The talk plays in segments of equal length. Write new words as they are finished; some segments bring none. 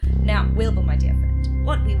Now, Wilbur, my dear friend,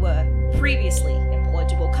 what we were previously employed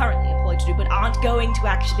to, well, currently employed to do, but aren't going to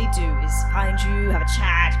actually do is find you, have a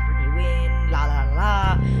chat, bring you in, la la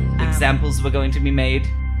la. Examples were going to be made.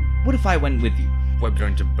 What if I went with you? We're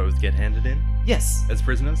going to both get handed in Yes, as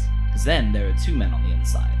prisoners? because then there are 2 men on the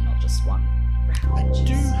inside, not just one. I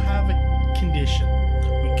do have a condition.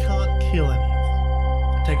 We can't kill any of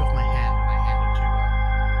them. I take off my hand and I hand it to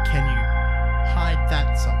her. Can you hide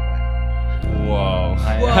that somewhere? Whoa.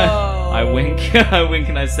 I wink. I wink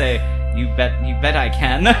and I say, "You bet I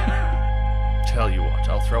can." Tell you what,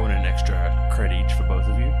 I'll throw in an extra credit each for both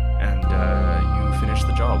of you, and you finish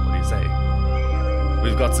the job. What do you say?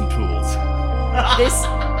 We've got some tools. This...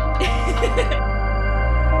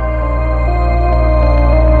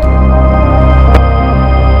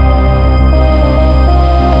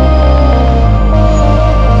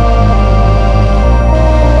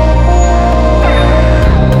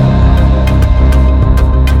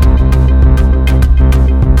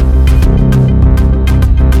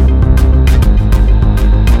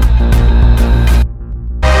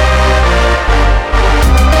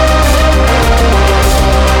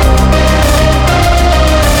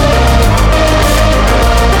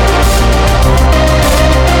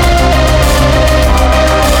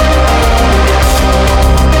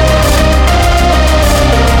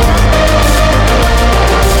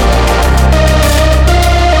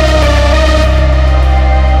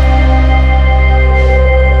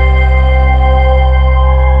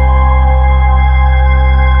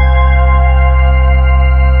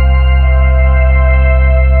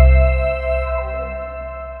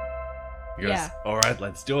 He goes, Yeah. all right,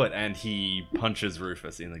 let's do it. And he punches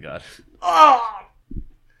Rufus in the gut. Oh,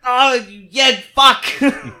 yeah, fuck.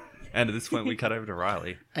 And at this point, we cut over to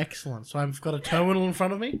Riley. Excellent. So I've got a terminal in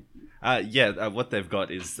front of me. What they've got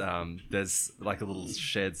is there's like a little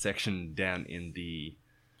shared section down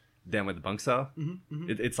where the bunks are.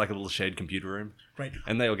 It's like a little shared computer room. Great.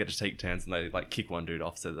 And they all get to take turns and they like kick one dude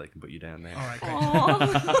off so that they can put you down there. All right, great.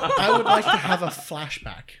 I would like to have a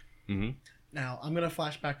flashback. Mhm. Now, I'm going to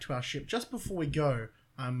flash back to our ship. Just before we go,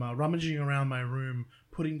 I'm rummaging around my room,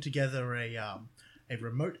 putting together a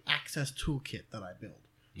remote access toolkit that I built.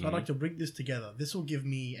 So I'd like to rig this together. This will give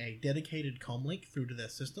me a dedicated comm link through to their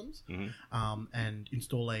systems, and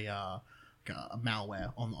install a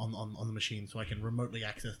malware on the machine so I can remotely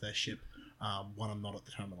access their ship when I'm not at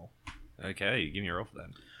the terminal. Okay, give me a roll for that.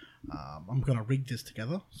 I'm going to rig this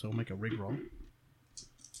together, so we'll make a rig roll.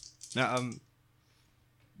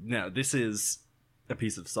 Now this is a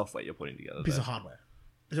piece of software you're putting together. Piece of hardware.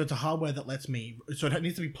 So it's a hardware that lets me... So it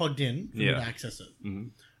needs to be plugged in for me to access it.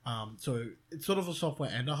 So it's sort of a software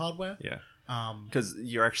and a hardware. Yeah. Because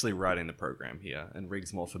you're actually writing the program here, and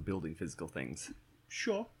rig's more for building physical things.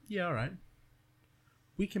 Sure. Yeah, all right.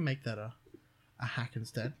 We can make that a hack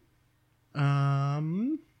instead.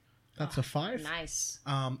 That's a 5. Nice.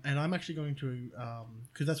 And I'm actually going to...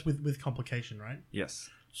 Because that's with complication, right? Yes.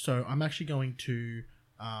 So I'm actually going to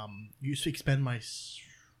expend my...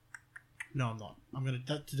 No, I'm not. I'm going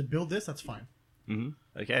to build this, that's fine.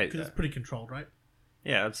 Okay. Because it's pretty controlled, right?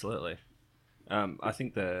 Yeah, absolutely. I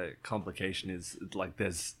think the complication is like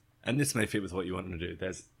there's, and this may fit with what you want to do.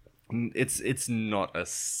 It's not a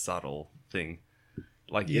subtle thing.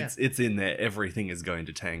 Like it's in there. Everything is going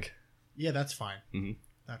to tank. Yeah, that's fine.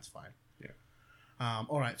 That's fine. Yeah.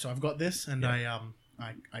 All right. So I've got this, and I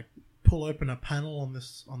pull open a panel on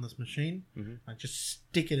this machine. I just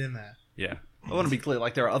stick it in there. Yeah. I want to be clear.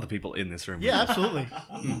 Like there are other people in this room. Yeah, absolutely.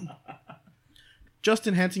 Just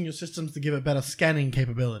enhancing your systems to give it better scanning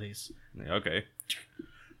capabilities. Okay.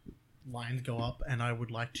 Lines go up, and I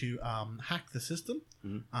would like to hack the system,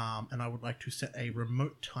 and I would like to set a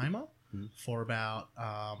remote timer for about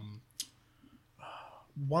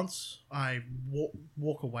once I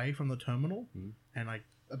walk away from the terminal, and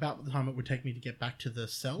about the time it would take me to get back to the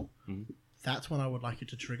cell. That's when I would like it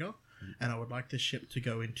to trigger, and I would like this ship to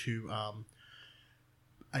go into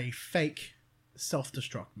a fake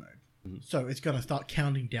self-destruct mode. So it's going to start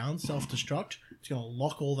counting down self-destruct. It's going to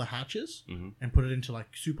lock all the hatches and put it into like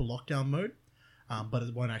super lockdown mode, but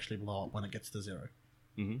it won't actually blow up when it gets to 0.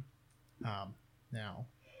 Now,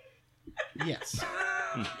 yes.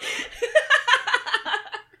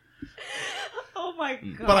 Oh my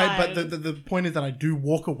god! But the point is that I do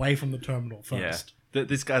walk away from the terminal first. Yeah.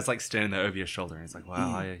 This guy's like standing there over your shoulder, and he's like,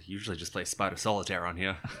 "Wow, I usually just play Spider Solitaire on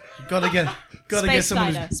here." You gotta get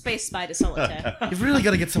someone. Space Spider Solitaire. You've really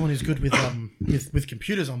got to get someone who's good with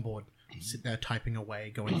computers on board. Sit there typing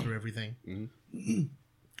away, going through everything. I'm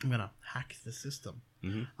gonna hack the system.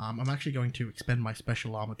 I'm actually going to expend my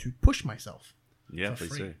special armor to push myself. Yeah, for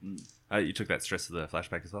please free. do. You took that stress of the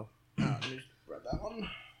flashback as well. Let me just grab that one.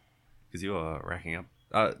 because you are racking up.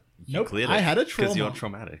 You Nope, cleared I it had a because you're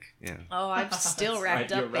trauma. traumatic. Yeah. Oh, I'm still That's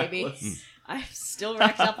racked right, up, you're baby. reckless. I'm still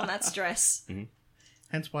racked up on that stress.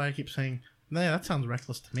 Hence why I keep saying, no, that sounds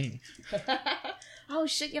reckless to me. Oh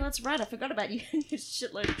shit, yeah, that's right. I forgot about you and your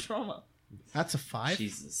shitload of trauma. That's a 5.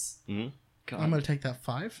 Jesus. Mhm. God. I'm going to take that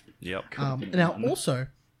 5. Yep. Now, also,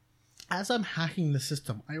 as I'm hacking the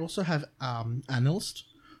system, I also have analyst.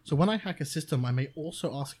 So when I hack a system, I may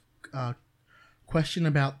also ask a question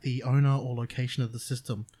about the owner or location of the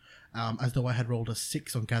system, as though I had rolled a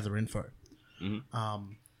 6 on gather info.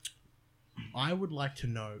 I would like to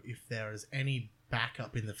know if there is any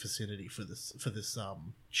backup in the vicinity for this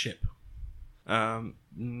ship. No,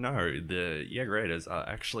 the Jaegerator are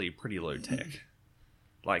actually pretty low tech.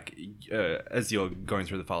 Like, as you're going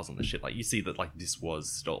through the files on the ship, like, you see that, like, this was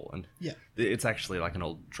stolen. Yeah. It's actually, like, an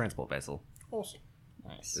old transport vessel. Awesome.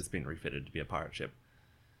 Nice. It's been refitted to be a pirate ship.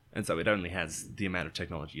 And so it only has the amount of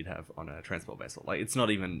technology you'd have on a transport vessel. Like, it's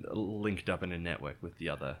not even linked up in a network with the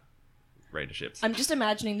other raider ships. I'm just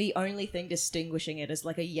imagining the only thing distinguishing it as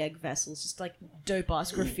like a Yeg vessel. It's just like dope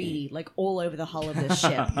ass graffiti, like all over the hull of this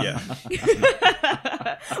ship. Yeah.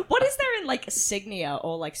 What is there in like insignia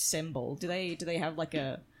or like symbol? Do they have like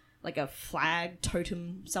a flag,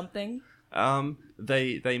 totem, something?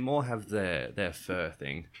 They more have their fur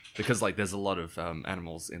thing, because like there's a lot of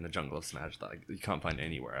animals in the jungle of Smash that like, you can't find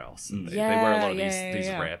anywhere else. And they wear a lot of these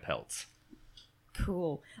rare pelts.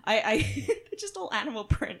 Cool. I they're just all animal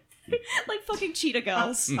print, like fucking cheetah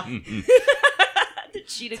girls. The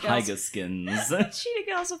cheetah girls. Tiger skins. Cheetah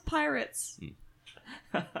girls of pirates.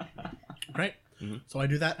 Great. So I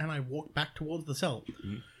do that and I walk back towards the cell.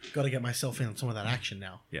 Got to get myself in on some of that action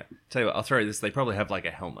now. Yeah. Tell you what, I'll throw you this. They probably have like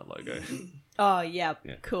a helmet logo. Oh yeah,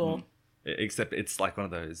 Yeah. cool. Except it's like one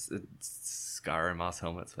of those Skyrim ass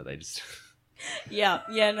helmets where they just... Yeah,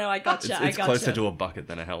 no, I gotcha. It's I gotcha. closer to a bucket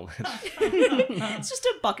than a helmet. It's just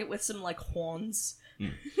a bucket with some like horns.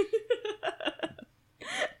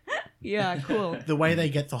 Yeah, cool. The way they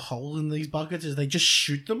get the holes in these buckets is they just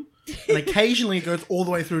shoot them, and occasionally it goes all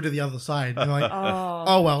the way through to the other side. And they're like,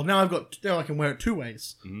 oh well, now I can wear it 2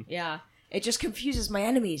 ways. Yeah, it just confuses my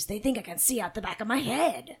enemies. They think I can see out the back of my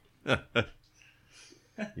head.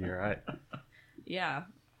 You're right. Yeah.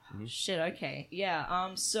 Shit. Okay.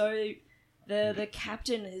 Yeah. So the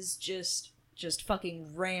captain has just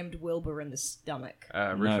fucking rammed Wilbur in the stomach.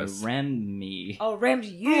 No, Rufus, ram me. Oh, rammed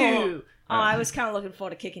you. Oh, I was kind of looking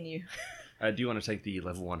forward to kicking you. do you want to take the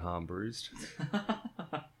level 1 harm bruised?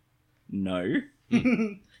 No.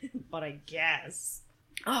 But I guess.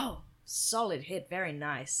 Oh, solid hit. Very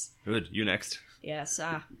nice. Good. You next. Yes,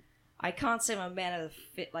 I can't say I'm a man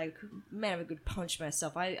of a good punch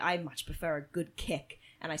myself. I much prefer a good kick,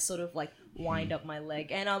 and I sort of like wind up my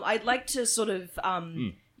leg, and I'd like to sort of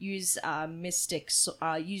use mystics,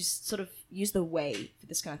 use the way for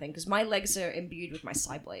this kind of thing, because my legs are imbued with my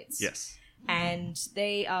side blades. Yes. And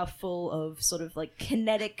they are full of sort of like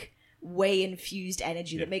kinetic way infused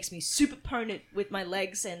energy that makes me super potent with my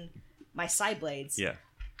legs and my side blades. Yeah.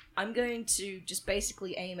 I'm going to just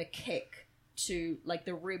basically aim a kick to like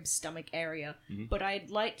the rib stomach area, but I'd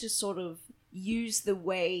like to sort of use the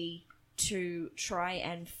way to try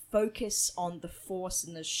and focus on the force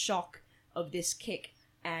and the shock of this kick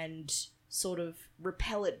and sort of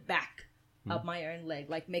repel it back up my own leg,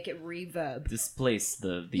 like make it reverb. Displace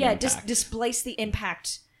the Just impact. displace the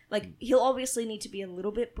impact. Like he'll obviously need to be a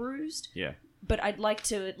little bit bruised, Yeah. but I'd like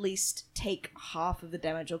to at least take half of the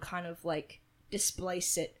damage or kind of like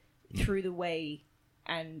displace it through the way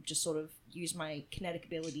and just sort of use my kinetic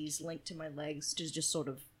abilities linked to my legs to just sort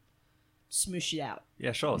of smoosh it out.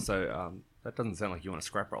 Yeah, sure. So that doesn't sound like you want a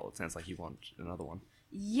scrap roll. It sounds like you want another one.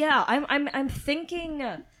 Yeah, I'm thinking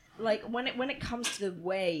like when it comes to the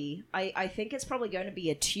way, I think it's probably going to be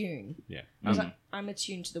a tune. Yeah. 'Cause I'm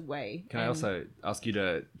attuned to the way. Can I also ask you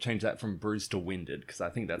to change that from bruised to winded? Because I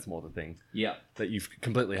think that's more the thing. Yeah. That you've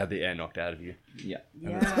completely had the air knocked out of you. Yeah.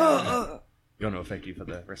 Yeah. Going to affect you for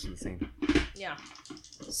the rest of the scene. Yeah.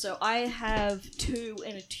 So I have 2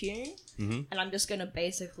 in a tune, and I'm just going to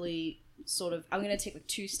basically sort of, I'm going to take like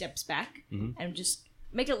 2 steps back and just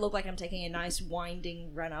make it look like I'm taking a nice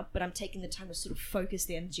winding run up, but I'm taking the time to sort of focus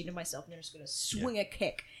the energy into myself, and I'm just going to swing a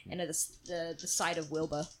kick into the side of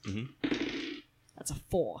Wilbur. That's a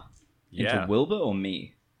 4. Yeah. Into Wilbur or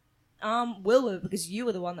me? Wilbur, because you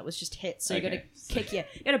were the one that was just hit, so you got to Okay. kick you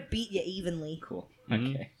got to beat you evenly. Cool.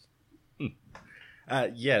 Okay.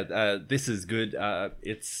 This is good.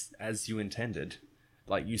 It's as you intended.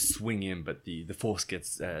 Like, you swing in, but the force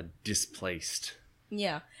gets displaced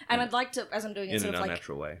Yeah, and I'd like to, as I'm doing it, in sort an of like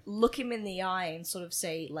unnatural way. look him in the eye and sort of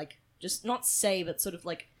say, like, just not say, but sort of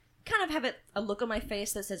like kind of have a look on my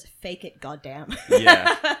face that says "fake it, goddamn."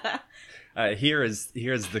 Yeah. Here is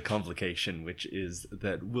the complication, which is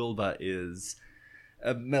that Wilbur is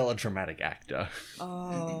a melodramatic actor.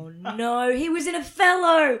 Oh no, he was in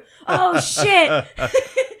Othello. Oh shit.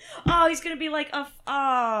 Oh, he's gonna be like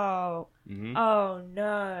oh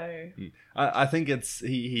no. I think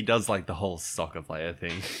he does like the whole soccer player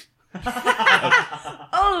thing.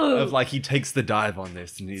 Of like he takes the dive on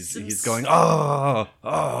this and he's going Soft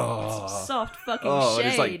fucking and shade.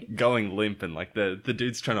 he's like going limp and like the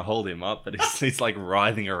dude's trying to hold him up, but he's like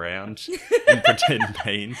writhing around in pretend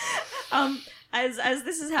pain. As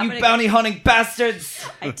this is happening, You bounty hunting bastards!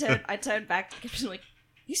 I turned back to like,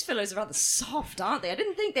 these fellows are rather soft, aren't they? I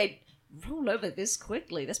didn't think they'd roll over this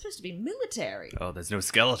quickly. They're supposed to be military. Oh, there's no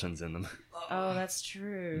skeletons in them. Oh, that's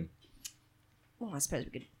true. Well, I suppose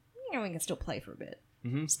we can still play for a bit.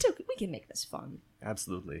 Mm-hmm. Still, we can make this fun.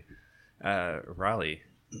 Absolutely. Riley,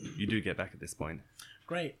 you do get back at this point.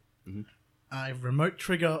 Great. Mm-hmm. I remote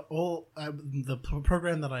trigger all the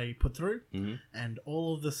program that I put through, and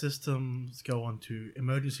all of the systems go onto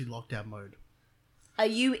emergency lockdown mode. Are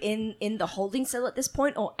you in the holding cell at this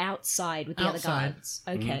point, or outside with the Outside. other guards?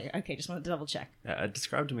 Okay, just wanted to double check.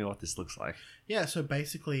 Describe to me what this looks like. Yeah, so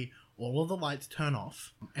basically, all of the lights turn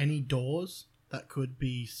off. Any doors that could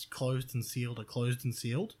be closed and sealed are closed and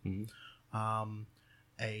sealed.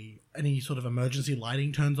 Any sort of emergency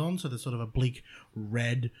lighting turns on, so there's sort of a bleak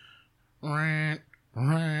red, and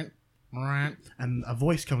a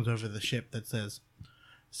voice comes over the ship that says,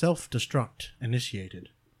 "Self-destruct initiated."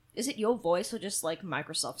 Is it your voice or just like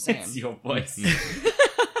Microsoft Sam? It's your voice.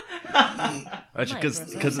 Actually, because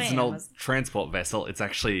it's an old transport vessel, it's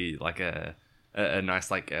actually like a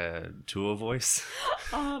nice like tour voice,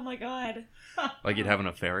 Oh my god. like you'd have on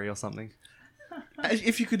a ferry or something.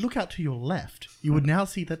 If you could look out to your left, you would now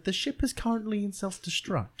see that the ship is currently in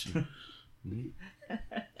self-destruct.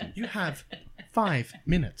 You have 5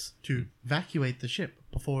 minutes to evacuate the ship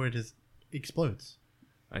before it explodes.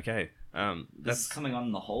 Okay. This is That's coming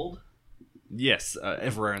on the hold? yes.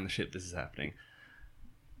 Everywhere on the ship, this is happening.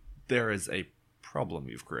 There is a problem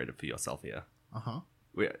you've created for yourself here. Uh-huh.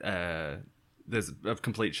 There's a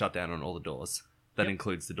complete shutdown on all the doors. That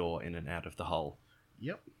includes the door in and out of the hull.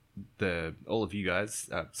 Yep. All of you guys,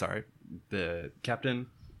 the captain,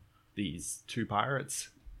 these 2 pirates,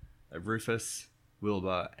 Rufus,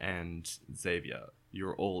 Wilbur, and Xavier,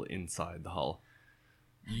 you're all inside the hull.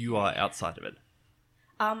 You are outside of it.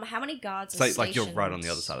 How many guards So, are like stationed? you're right on the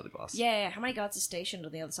other side of the glass. Yeah, how many guards are stationed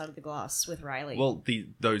on the other side of the glass with Riley? Well,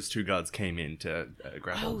 those 2 guards came in to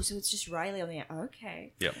grapple. Oh, so it's just Riley on the...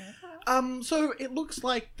 Okay. Yep. So it looks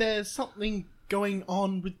like there's something going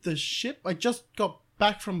on with the ship. I just got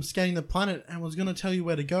back from scanning the planet and was going to tell you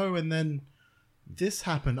where to go, and then this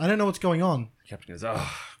happened. I don't know what's going on. The captain goes,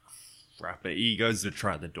 oh, crap. He goes to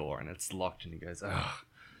try the door, and it's locked, and he goes, oh.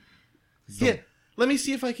 Yeah, let me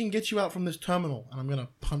see if I can get you out from this terminal. And I'm going to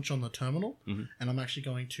punch on the terminal, and I'm actually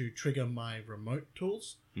going to trigger my remote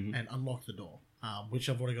tools and unlock the door, which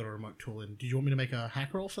I've already got a remote tool in. Do you want me to make a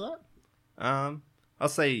hack roll for that? I'll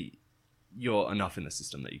say you're enough in the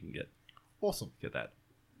system that you can get Awesome. that.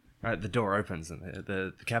 All right, the door opens, and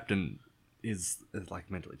the captain is like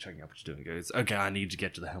mentally checking out what you're doing. He goes, okay, I need to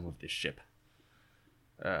get to the helm of this ship.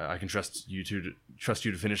 I can trust you to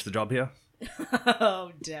finish the job here.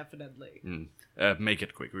 Oh, definitely. Make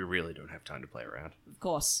it quick. We really don't have time to play around. Of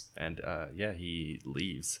course. And he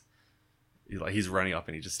leaves. He's running up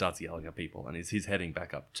and he just starts yelling at people, and he's heading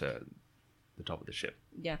back up to the top of the ship.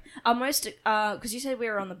 Yeah. Because you said we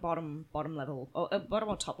were on the bottom level, or bottom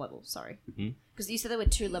or top level. Sorry. Because you said there were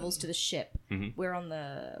 2 levels to the ship. We're on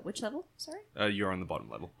the which level? Sorry. You're on the bottom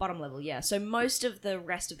level. Bottom level. Yeah. So most of the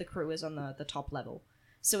rest of the crew is on the top level.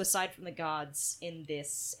 So aside from the guards in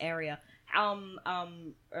this area,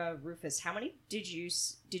 Rufus, how many did you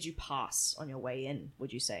pass on your way in?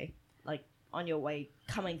 Would you say, like on your way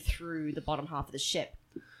coming through the bottom half of the ship?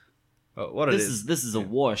 This is a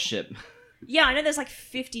warship. Yeah, I know there's like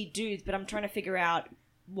 50 dudes, but I'm trying to figure out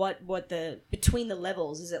what the between the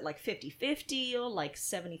levels, is it like 50-50 or like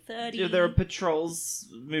 70-30? Yeah, there are patrols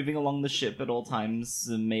moving along the ship at all times,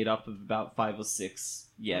 made up of about 5 or 6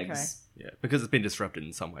 yeggs. Okay. Yeah, because it's been disrupted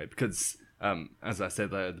in some way. Because, as I said,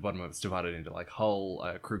 the bottom of it's divided into like hull,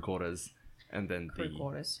 crew quarters, and then Crew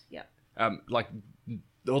quarters. Yeah. like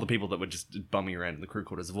all the people that were just bumming around in the crew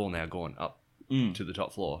quarters have all now gone up to the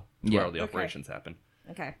top floor, where all the operations happen.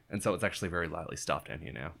 Okay. And so it's actually very lightly staffed down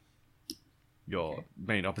here now. Your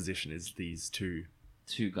main opposition is these 2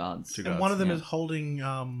 guards. And one of them is holding...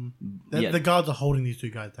 The guards are holding these 2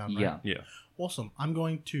 guys down, right? Yeah. Yeah. Awesome. I'm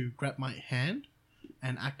going to grab my hand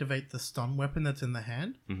and activate the stun weapon that's in the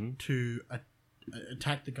hand Mhm. to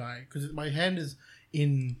attack the guy. Because my hand is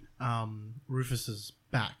in Rufus's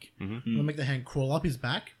back. Mhm. I'm gonna make the hand crawl up his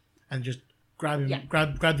back and just grab him, Yeah.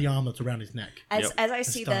 grab the arm that's around his neck. As Yep. as I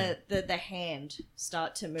see stun. the hand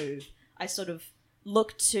start to move, I sort of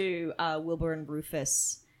look to Wilbur and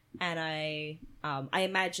Rufus, and I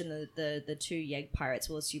imagine the two Yegg pirates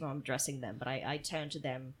will assume I'm addressing them, but I turn to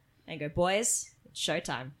them and go, "Boys, it's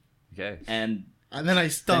showtime." Okay. And And then I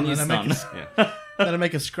stun, then you and I make stun. Yeah. then I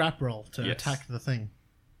make a scrap roll to Yes. attack the thing.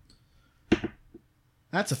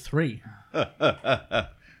 That's a 3.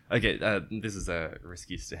 Okay, this is a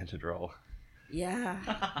risky standard roll. Yeah.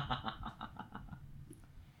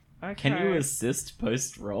 Okay. Can you assist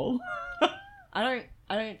post roll? I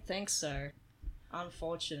don't think so.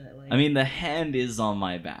 Unfortunately. I mean, the hand is on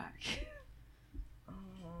my back.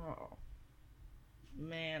 Oh.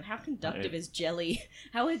 Man, how conductive Right. is jelly?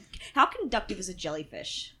 How conductive is a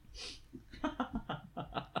jellyfish?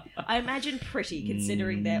 I imagine pretty,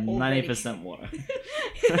 considering they're already 90% water.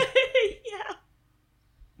 yeah.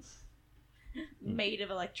 Made of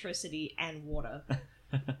electricity and water.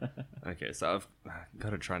 Okay, so I've got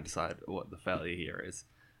to try and decide what the failure here is.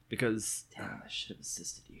 Because Damn, I should have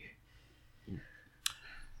assisted you.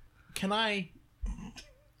 Can I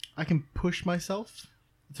can push myself.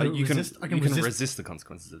 you can resist. I you can can resist. resist the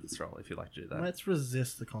consequences of this roll if you'd like to do that. Let's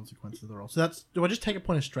resist the consequences of the roll. So that's. Do I just take a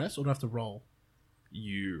point of stress, or do I have to roll?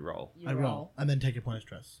 You roll. You I roll and then take a point of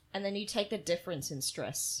stress. And then you take the difference in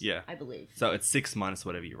stress. Yeah. I believe. So it's 6 minus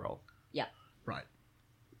whatever you roll. Yeah. Right.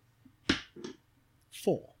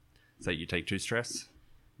 4. So you take 2 stress,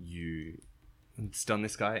 you stun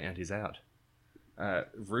this guy, and he's out.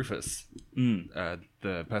 Rufus,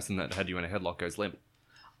 the person that had you in a headlock, goes limp.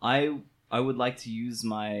 I would like to use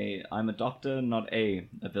my I'm a doctor, not a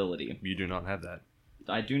ability. You do not have that.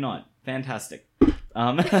 I do not. Fantastic.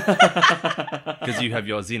 Because you have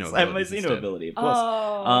your Xeno I have my abilities Xeno instead. ability, of course.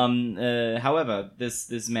 Oh. However,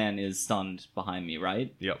 this man is stunned behind me,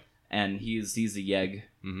 right? Yep. And he's a Yegg.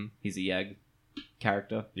 Mm-hmm. He's a Yegg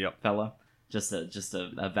character. Yep. Fella. Just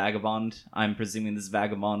a vagabond. I'm presuming this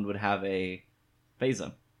vagabond would have a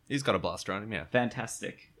phaser. He's got a blaster on him, yeah.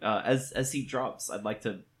 Fantastic. As he drops, I'd like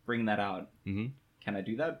to bring that out. Mm-hmm. Can I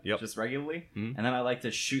do that? Yep. Just regularly? Mhm. And then I like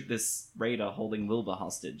to shoot this raider holding Wilbur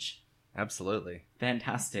hostage. Absolutely.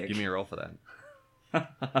 Fantastic. Give me a roll for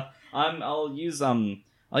that. I'll use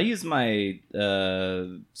my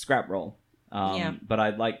scrap roll. Yeah. But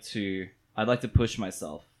I'd like to push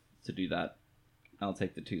myself to do that. I'll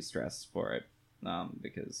take the 2 stress for it.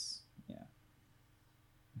 Because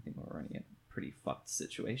I think we're already in a pretty fucked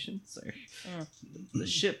situation. So the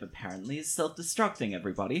ship apparently is self-destructing.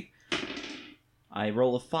 Everybody. I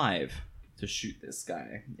roll a 5 to shoot this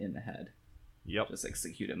guy in the head. Yep. Just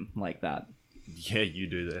execute him like that. Yeah, you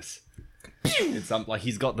do this. It's like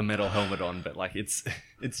he's got the metal helmet on, but like it's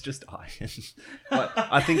just iron. But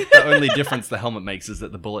I think the only difference the helmet makes is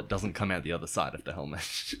that the bullet doesn't come out the other side of the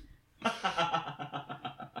helmet.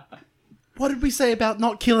 What did we say about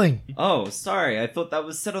not killing? Oh, sorry. I thought that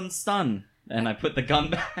was set on stun. And I put the gun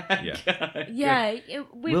back. Yeah. Yeah.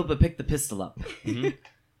 Wilbur, pick the pistol up.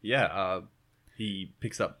 Yeah, he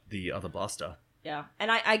picks up the other blaster. Yeah. And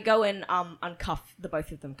I go and uncuff the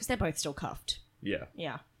both of them because they're both still cuffed. Yeah.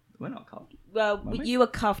 Yeah. We're not caught. Well, Were we? you were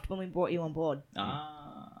cuffed when we brought you on board,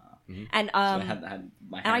 Ah. and So I had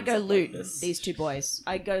my and I hands go up like loot this. these 2 boys.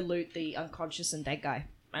 I go loot the unconscious and dead guy.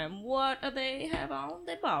 And what do they have on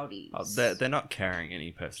their bodies? Oh, they're not carrying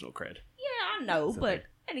any personal cred. Yeah, I know, It's but okay.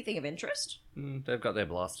 anything of interest? They've got their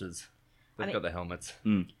blasters. They've I mean- got their helmets.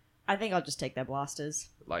 I think I'll just take their blasters.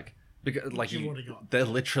 Because You've already got. they're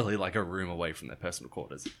literally like a room away from their personal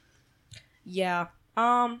quarters. Yeah.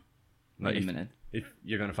 Wait a minute. If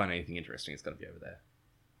you're going to find anything interesting, it's got to be over there.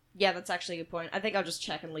 Yeah, that's actually a good point. I think I'll just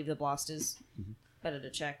check and leave the blasters. Better to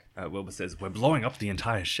check. Wilbur says, "We're blowing up the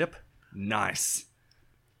entire ship. Nice."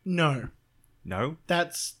 No, No.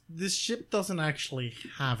 this ship doesn't actually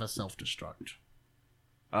have a self-destruct.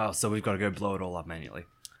 Oh, so we've got to go blow it all up manually.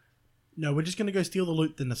 No, we're just going to go steal the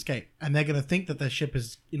loot then escape, and they're going to think that their ship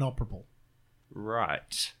is inoperable.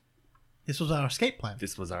 Right. This was our escape plan.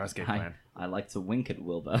 This was our escape plan. I like to wink at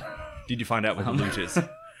Wilbur. Did you find out where the loot is?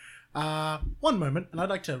 One moment, and I'd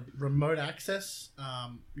like to remote access.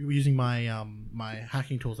 Using my my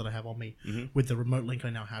hacking tools that I have on me, with the remote link I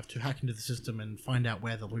now have to hack into the system and find out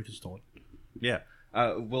where the loot is stored. Yeah.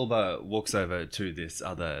 Wilbur walks over to this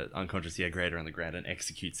other unconscious Yegg raider on the ground and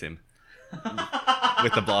executes him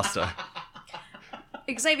with the blaster.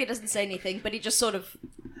 Xavier doesn't say anything, but he just sort of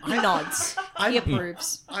nods. He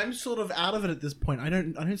approves. I'm sort of out of it at this point. I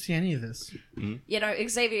don't see any of this. You know,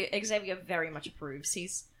 Xavier very much approves.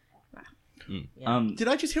 He's Did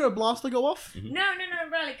I just hear a blaster go off? no,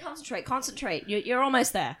 Riley, concentrate. You're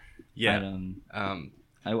almost there. Yeah.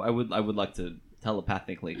 I would like to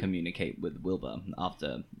telepathically communicate with Wilbur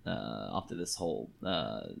after this whole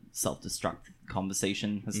self-destruct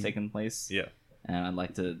conversation has taken place. Yeah. And I'd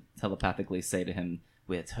like to telepathically say to him,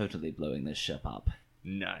 "We're totally blowing this ship up.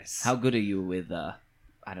 Nice. How good are you with I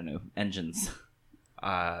don't know, engines?"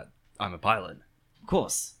 I'm a pilot. Of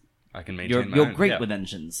course. I can maintain my You're own. great Yeah. with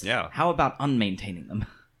engines. Yeah. How about unmaintaining them?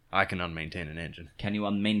 I can unmaintain an engine. Can you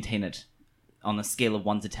unmaintain it on a scale of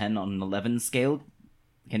 1 to 10 on an 11 scale?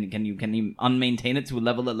 Can you unmaintain it to a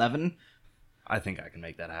level 11? I think I can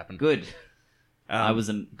make that happen. Good. I was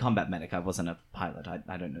a combat medic. I wasn't a pilot.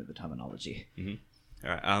 I don't know the terminology. All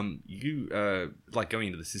right. You like going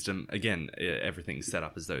into the system again. Everything's set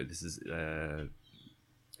up as though this is A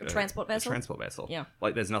transport a vessel? transport vessel. Yeah.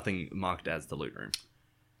 Like there's nothing marked as the loot room.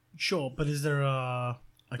 Sure, but is there a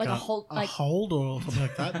hold- a like- hold or something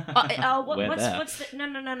like that? We're there. What's the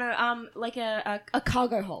no? Like a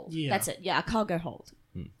cargo hold. Yeah. That's it. Yeah, a cargo hold.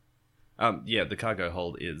 Yeah, the cargo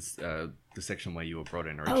hold is the section where you were brought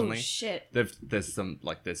in Oh originally. shit.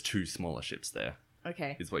 There's two smaller ships there.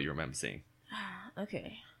 Okay. Is what you remember seeing,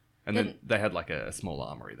 Okay. and then they had like a small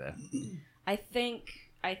armory there. I think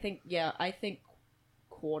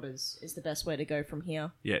quarters is the best way to go from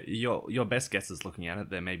here. Yeah, your best guess is looking at it.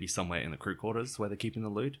 There may be somewhere in the crew quarters where they're keeping the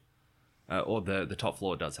loot, or the top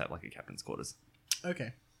floor does have like a captain's quarters.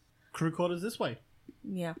 Okay. Crew quarters this way.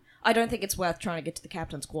 Yeah. I don't think it's worth trying to get to the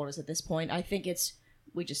captain's quarters at this point. I think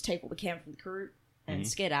we just take what we can from the crew and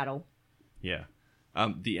skedaddle. Yeah,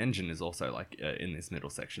 the engine is also like in this middle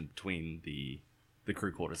section between the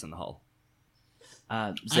crew quarters and the hull.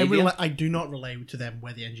 Xavier? I do not relay to them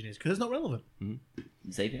where the engine is because it's not relevant.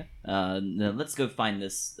 Xavier? No, let's go find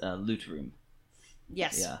this loot room.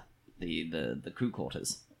 Yes. Yeah. The crew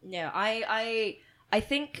quarters. Yeah, I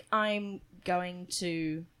think I'm going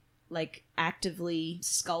to like actively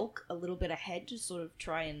skulk a little bit ahead to sort of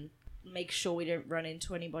try and make sure we don't run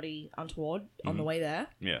into anybody untoward on the way there.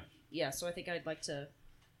 Yeah. Yeah, so I think I'd like to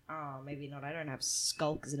maybe not. I don't have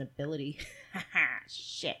skulk as an ability.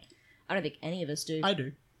 Shit. I don't think any of us do. I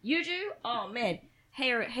do. You do? Oh man.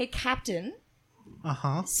 Hey Captain,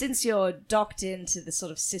 Uh-huh. since you're docked into the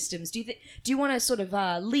sort of systems, do you want to sort of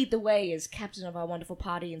lead the way as captain of our wonderful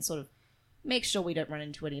party and sort of make sure we don't run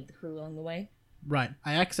into any of the crew along the way? Right.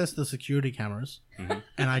 I access the security cameras and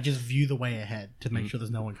I just view the way ahead to make sure there's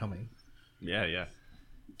no one coming. Yeah.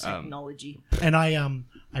 Technology. And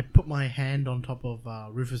I put my hand on top of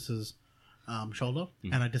Rufus's shoulder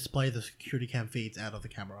and I display the security cam feeds out of the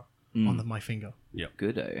camera on my finger.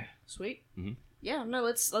 Good. Sweet. Yeah, no,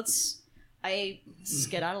 let's I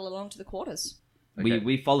skedaddle along to the quarters. Okay.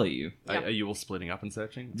 We follow you. Yeah. Are you all splitting up and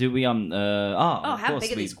searching? Do we Oh, of how course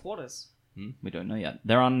big are we, these quarters? we don't know yet.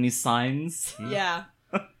 There aren't any signs. Yeah.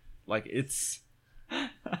 Like it's,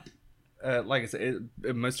 like I said,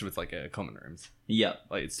 most of it's like common rooms. Yep.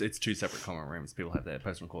 Like it's two separate common rooms. People have their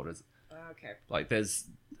personal quarters. Okay. Like there's,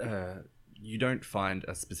 you don't find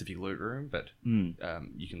a specific loot room, but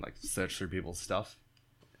you can like search through people's stuff.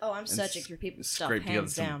 Oh, I'm searching through people's stuff, Scrape together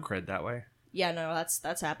hands some down. cred that way. Yeah, no,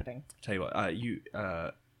 that's happening. Tell you what, you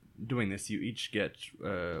doing this, you each get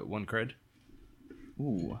 1 cred,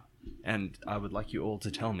 Ooh. and I would like you all to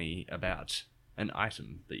tell me about an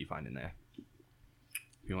item that you find in there.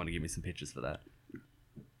 If you want to give me some pictures for that.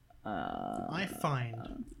 I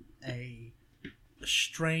find a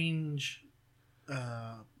strange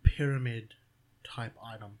pyramid type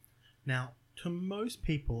item. Now, to most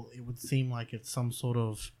people, it would seem like it's some sort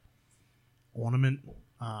of ornament.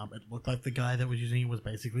 It looked like the guy that was using it was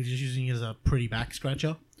basically just using it as a pretty back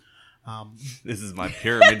scratcher. This is my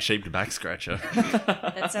pyramid-shaped back scratcher.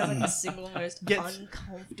 That sounds like the single most Gets-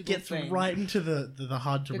 uncomfortable Gets thing. right into the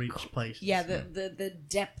hard to reach place. Yeah, the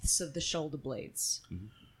depths of the shoulder blades.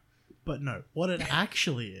 But no, what it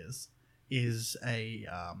actually is a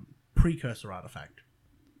precursor artifact.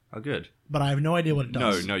 Oh, good. But I have no idea what it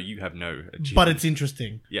does. No, you have no achievement. But it's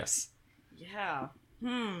interesting. Yes. Yeah.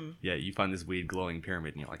 Yeah, you find this weird glowing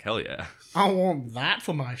pyramid and you're like, hell yeah. I want that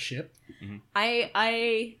for my ship.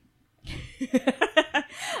 I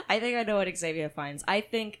I think I know what Xavier finds. I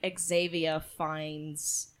think Xavier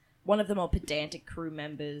finds one of the more pedantic crew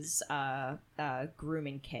members'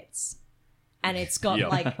 grooming kits, and it's got Yeah.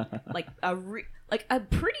 like a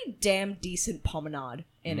pretty damn decent promenade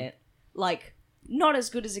in it. Like not as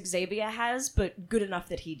good as Xavier has, but good enough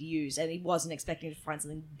that he'd use, and he wasn't expecting to find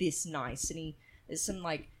something this nice. And there's some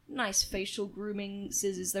like nice facial grooming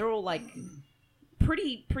scissors. They're all like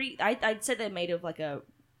pretty. I'd say they're made of like a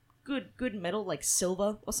good metal, like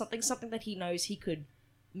silver or something that he knows he could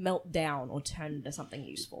melt down or turn into something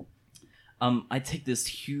useful. I take this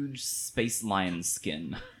huge space lion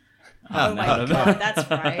skin. Oh my god, that's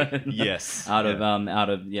right. Yes. out of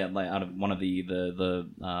one of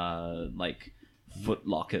the like foot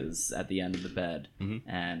lockers at the end of the bed,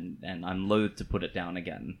 and I'm loath to put it down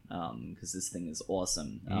again because this thing is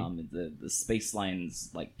awesome. The space line's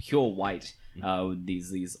like pure white with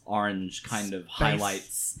these orange kind of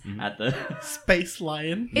highlights at the Space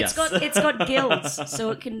lion. It's got gills, so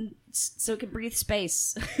it can breathe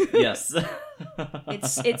space. yes.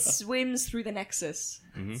 It swims through the Nexus.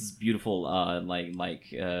 It's beautiful,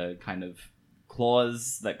 kind of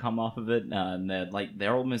claws that come off of it, and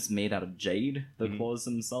they're almost made out of jade. The claws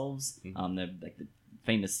themselves, they're like the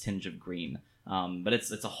famous tinge of green. But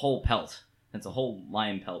it's a whole pelt. It's a whole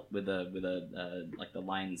lion pelt with a like the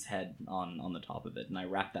lion's head on the top of it, and I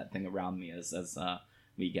wrap that thing around me as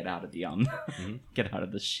we get out of the get out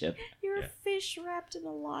of the ship. You're a fish wrapped in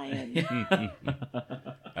a lion.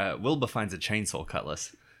 Wilbur finds a chainsaw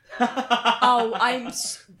cutlass. Oh,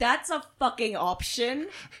 that's a fucking option.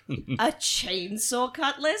 A chainsaw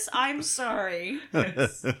cutlass? I'm sorry.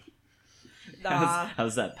 Nah.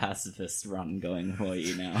 How's that pacifist run going for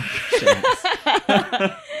you now?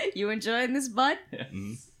 You enjoying this, bud? Yeah.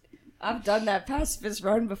 I've done that pacifist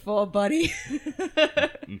run before, buddy.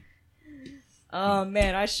 Oh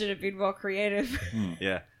man, I should have been more creative.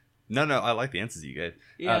 Yeah. No, I like the answers you gave.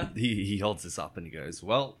 Yeah. He holds this up and he goes,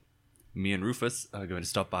 well, me and Rufus are going to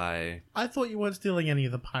stop by... I thought you weren't stealing any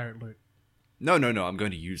of the pirate loot. No, I'm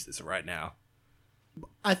going to use this right now.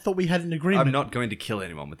 I thought we had an agreement. I'm not going to kill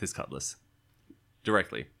anyone with this cutlass.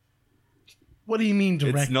 Directly. What do you mean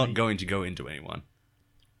directly? It's not going to go into anyone.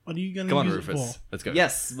 What are you going to Come on, use Rufus. it for? Let's go.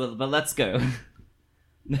 Yes, but let's go.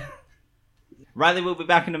 Riley will be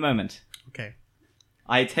back in a moment. Okay.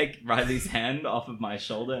 I take Riley's hand off of my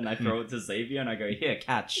shoulder and I throw it to Xavier and I go, here,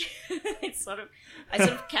 catch. I sort of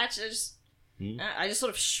catch it. I just sort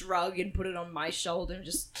of shrug and put it on my shoulder and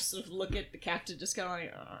just sort of look at the captain, just kind of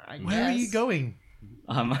like, I Where are you guess." going?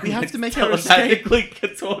 We have to make our telepathically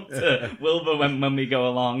talk to Wilbur when we go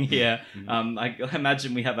along here. I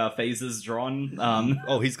imagine we have our phases drawn.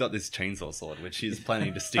 Oh, he's got this chainsaw sword, which he's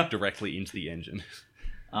planning to stick directly into the engine.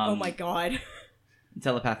 Oh my god.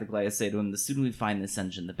 Telepathically, I say to him, the sooner we find this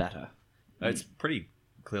engine, the better. It's pretty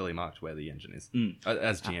clearly marked where the engine is.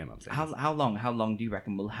 As GM, I'm saying. How long do you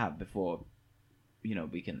reckon we'll have before,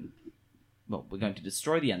 we can... Well, we're going to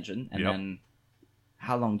destroy the engine, and then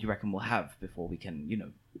how long do you reckon we'll have before we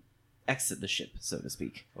can, exit the ship, so to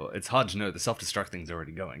speak? Well, it's hard to know. The self-destruct thing's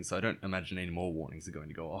already going, so I don't imagine any more warnings are going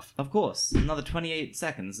to go off. Of course. Another 28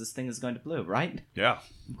 seconds, this thing is going to blow, right? Yeah.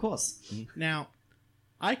 Of course. Now,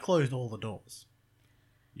 I closed all the doors.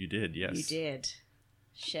 You did, yes. You did.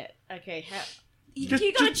 Shit. Okay. You Just-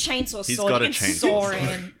 got a chainsaw He's sword. got a You can chainsaw saw sword.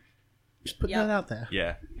 in. Just put Yep. that out there.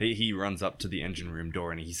 Yeah. He runs up to the engine room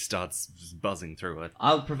door and he starts buzzing through it.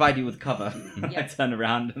 I'll provide you with cover. I Yeah. turn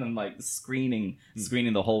around and I'm like screening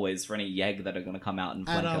the hallways for any Yeg that are going to come out and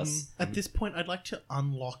flank us. At this point, I'd like to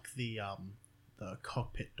unlock the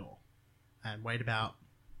cockpit door and wait about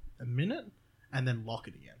a minute and then lock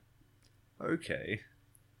it again. Okay.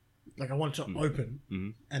 Like I want it to open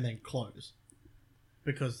Mhm. and then close.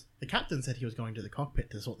 Because the captain said he was going to the cockpit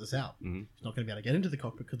to sort this out. Mhm. He's not going to be able to get into the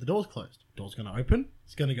cockpit because the door's closed. Door's going to open,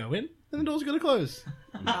 it's going to go in, and the door's going to close.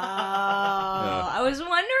 I was wondering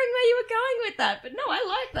where you were going with that, but no,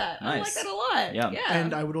 I like that. I like Nice. that a lot. Yeah.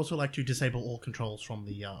 And I would also like to disable all controls from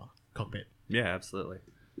the cockpit. Yeah, absolutely.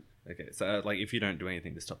 Okay, so if you don't do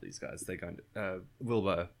anything to stop these guys, they're going to...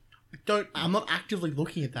 Wilbur... I'm not actively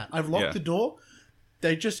looking at that. I've locked Yeah. the door.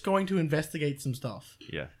 They're just going to investigate some stuff.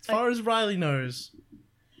 Yeah. As far as Riley knows,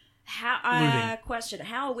 Looting. Question: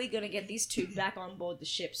 how are we going to get these two back on board the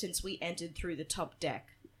ship since we entered through the top deck,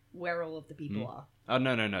 where all of the people are? Oh,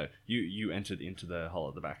 no. You entered into the hull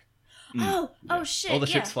at the back. Oh shit! All the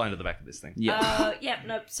yeah. ships fly into the back of this thing. Yeah.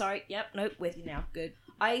 Nope, sorry. Yep, nope, with you now. Good.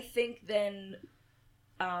 I think then,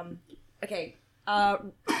 okay,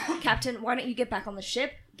 Captain, why don't you get back on the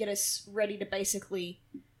ship, get us ready to basically,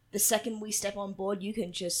 the second we step on board, you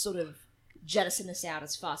can just sort of jettison us out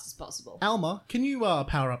as fast as possible. Alma, can you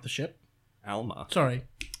power up the ship? Alma. Sorry.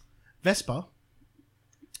 Vespa.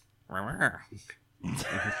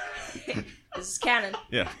 This is canon.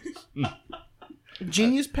 Yeah.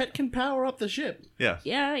 Genius Pet can power up the ship. Yeah.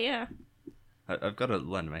 Yeah. I've got to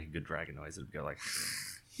learn to make a good dragon noise. It'd go like...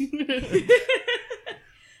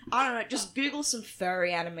 I don't know, just Google some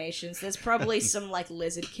furry animations. There's probably some, like,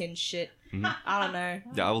 lizardkin shit I don't know.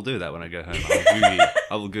 Yeah, I will do that when I go home.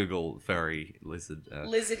 I will Google furry lizard.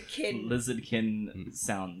 Lizardkin. Lizardkin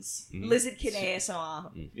sounds Lizardkin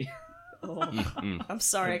ASMR. Mm. Oh, I'm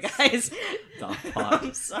sorry, guys. dark part.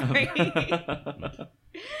 I'm sorry.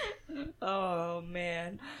 Oh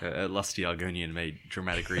man. A lusty Argonian made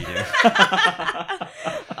dramatic reading.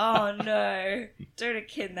 Oh no. Don't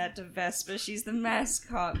akin that to Vespa. She's the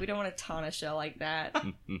mascot. We don't want to tarnish her like that.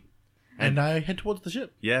 And I head towards the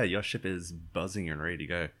ship. Yeah, your ship is buzzing and ready to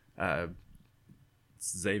go.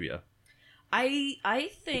 Xavier. I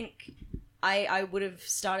think I would have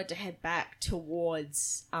started to head back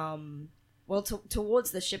towards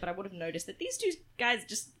towards the ship, but I would have noticed that these two guys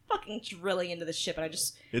just fucking drilling into the ship, and I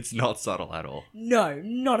just It's not subtle at all. no,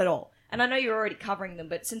 not at all. And I know you're already covering them,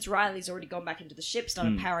 but since Riley's already gone back into the ship,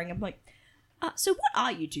 started powering, I'm like, so what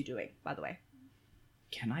are you two doing, by the way?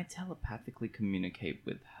 Can I telepathically communicate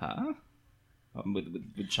with her?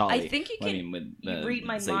 With Charlie. I think you can. I mean, with, You read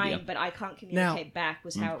my Xavier. mind, but I can't communicate back.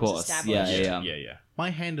 Was how Of it was course, established. Yeah. My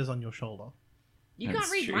hand is on your shoulder. You That's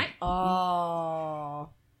can't read true. my. Oh.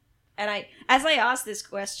 And as I ask this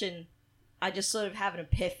question, I just sort of have an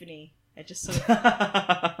epiphany. I just sort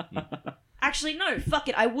of. Actually, no. Fuck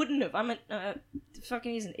it. I wouldn't have. I'm a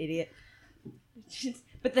fucking. He's an idiot.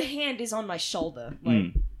 But the hand is on my shoulder.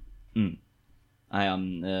 Like, I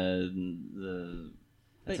the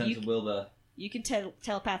But attempt you- to Wilbur. you can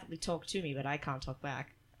telepathically talk to me, but I can't talk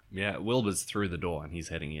back. Yeah, Wilbur's through the door and he's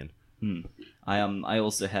heading in. I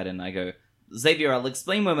also head in. I go, Xavier. I'll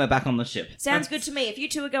explain when we're back on the ship. Sounds good to me. If you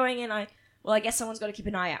two are going in, I guess someone's got to keep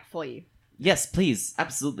an eye out for you. Yes, please,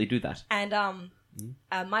 absolutely do that. And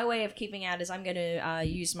my way of keeping out is I'm going to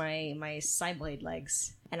use my Cyblade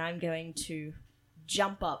legs, and I'm going to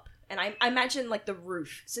jump up. And I imagine like the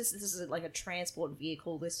roof, since this is like a transport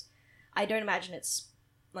vehicle. I don't imagine it's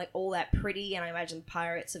like all that pretty, and I imagine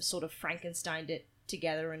pirates have sort of Frankensteined it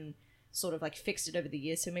together and sort of like fixed it over the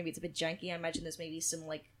years. So maybe it's a bit janky. I imagine there's maybe some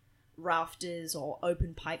like rafters or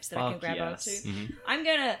open pipes that I can grab onto.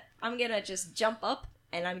 I'm gonna just jump up,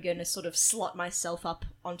 and I'm gonna sort of slot myself up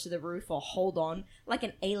onto the roof or hold on like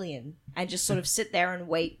an alien and just sort of sit there and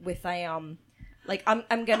wait with a like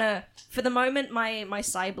I'm gonna, for the moment my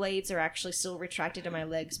side blades are actually still retracted in my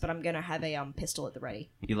legs, but I'm gonna have a pistol at the ready.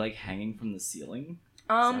 You like hanging from the ceiling? Is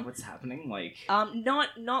that what's happening? Like Not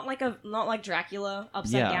like Dracula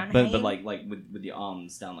upside down but hanging. like with your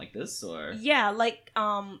arms down like this, or Yeah, like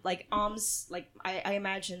arms, like I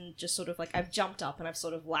imagine just sort of like I've jumped up and I've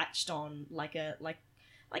sort of latched on like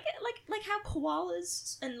how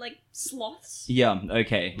koalas and like sloths, yeah,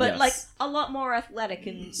 okay, but yes. like a lot more athletic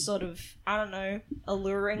and sort of, I don't know,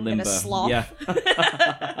 alluring than Limber, a sloth. yeah.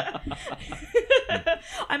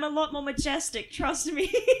 I'm a lot more majestic, trust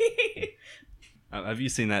me. Have you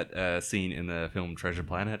seen that scene in the film Treasure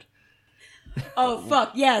Planet? Oh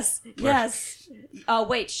fuck, yes. Oh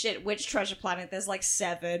wait, shit, which Treasure Planet? There's like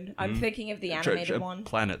 7. I'm thinking of the animated one.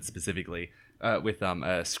 Planet specifically, with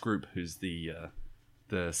Scroop, who's the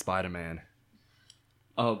Spider-Man,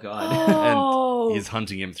 Oh god. Oh, and he's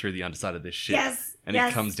hunting him through the underside of this ship. Yes, and yes.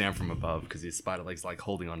 he comes down from above because his spider leg's like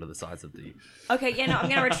holding onto the sides of the. Okay, yeah, no, I'm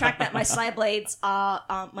gonna retract that. My side blades are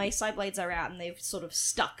out, and they've sort of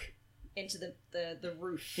stuck into the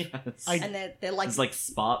roof, Yes. and they're like There's like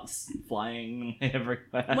sparks flying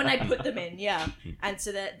everywhere. when I put them in, yeah, and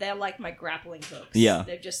so they're like my grappling hooks. Yeah.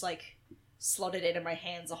 They've just like slotted in, and my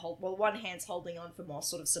hands are one hand's holding on for more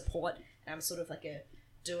sort of support, and I'm sort of like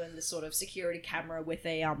doing the sort of security camera with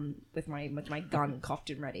a with my gun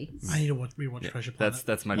cocked and ready. I need to rewatch Treasure Planet.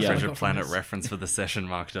 That's my Yeah. Treasure Got from Planet this. reference for the session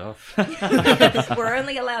marked off. We're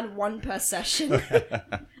only allowed 1 per session.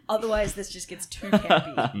 Otherwise, this just gets too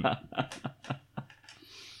campy.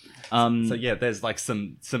 So yeah, there's like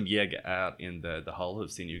some Jäger out in the hull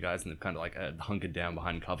who've seen you guys and they've kind of like hunkered down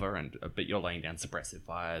behind cover, and but you're laying down suppressive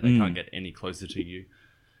fire. They can't get any closer to you.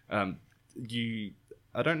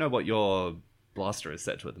 I don't know what your blaster is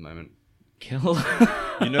set to at the moment. Kill.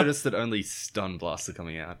 You notice that only stun blasts are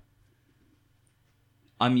coming out.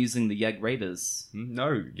 I'm using the Yeg Raiders.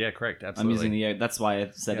 No, yeah, correct, I'm absolutely. using the Yeg. That's why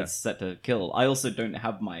I said Yeah. it's set to kill. I also don't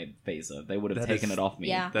have my phaser. They would have That taken is- it off me.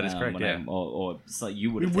 Yeah. That is correct, when yeah. or so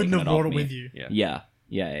you would We have wouldn't taken have brought off it me. with you. Yeah.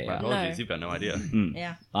 Yeah. My apologies, you've got no idea.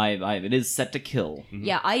 Yeah. It is set to kill.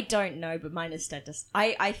 Yeah, I don't know, but mine is set to...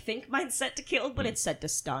 I think mine's set to kill, but it's set to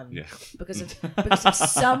stun. Yeah. Because of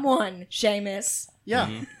someone, Seamus.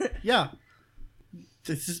 Yeah, yeah.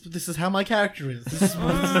 This is how my character is. This is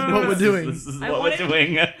what we're doing. This is I what wanted- we're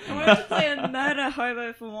doing. I wanted to play a murder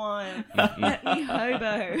hobo for one. Let me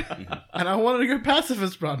hobo. And I wanted to go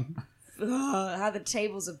pacifist run. how the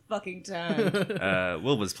tables have fucking turned.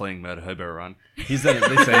 Will was playing Murder Hobo Run. He's in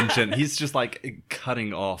this engine. He's just like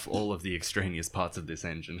cutting off all of the extraneous parts of this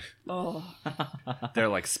engine. Oh, There are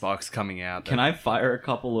like sparks coming out. Can I fire a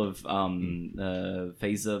couple of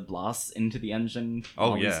phaser blasts into the engine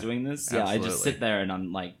Oh, while yeah. he's doing this? Yeah, I just Absolutely. sit there and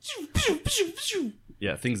I'm like,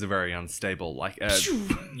 Yeah, things are very unstable. Like,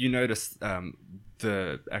 you notice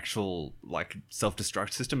the actual like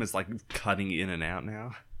self-destruct system is like cutting in and out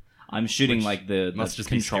now. I'm shooting Which like the must just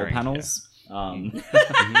be control scary, panels.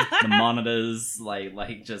 The monitors,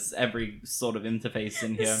 like just every sort of interface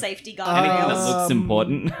in the here. safety Anything guard. that looks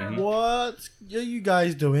important. What are you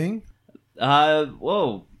guys doing?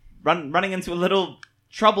 Whoa, running into a little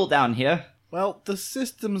trouble down here. Well, the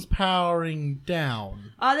system's powering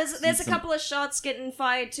down. There's a couple of shots getting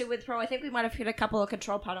fired to with Pro. I think we might have hit a couple of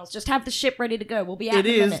control panels. Just have the ship ready to go. We'll be out It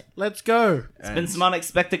in a is. minute. Let's go. It's been some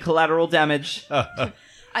unexpected collateral damage.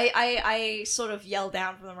 I sort of yell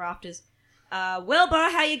down from the rafters. Wilbur,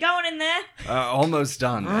 how you going in there? Almost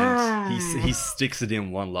done. And he sticks it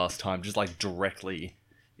in one last time, just like directly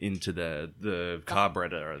into the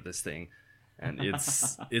carburetor of this thing. And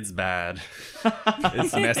it's bad.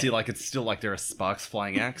 It's messy. Like it's still like there are sparks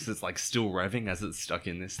flying out 'cause it's like still revving as it's stuck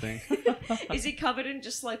in this thing. Is he covered in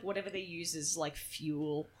just like whatever they use as like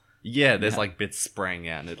fuel? Yeah, there's like bits spraying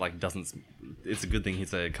out, and it like doesn't. It's a good thing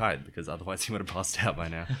he's a kite because otherwise he would have passed out by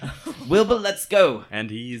now. Wilbur, let's go.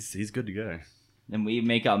 And he's good to go. And we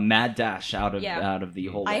make a mad dash out of Yeah. the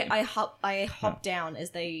hallway. I hop down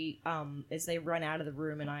as they run out of the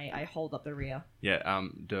room, and I hold up the rear. Yeah.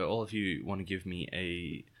 Do all of you want to give me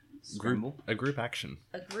a Scramble? group action?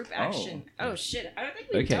 A group action. Oh shit! I don't think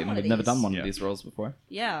we've Okay, done one of we've never these. done one Yeah. of these rolls before.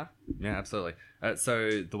 Yeah. Yeah, absolutely.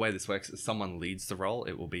 So the way this works is someone leads the roll.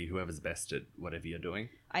 It will be whoever's best at whatever you're doing.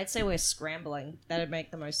 I'd say we're scrambling. That'd make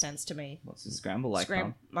the most sense to me. What's the scramble like,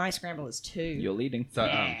 huh? My scramble is 2. You're leading. So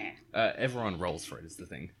everyone rolls for it is the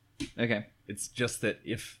thing. Okay. It's just that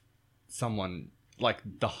if someone like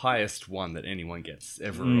the highest one that anyone gets,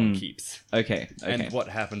 everyone keeps. Okay. And what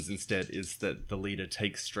happens instead is that the leader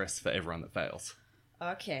takes stress for everyone that fails.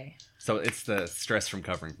 Okay. So it's the stress from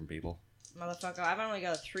covering from people. Motherfucker, I've only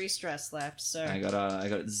got 3 stress left, so... I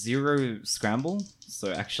got 0 scramble. So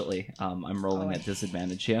actually, I'm rolling at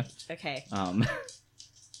disadvantage here. Okay. Oops.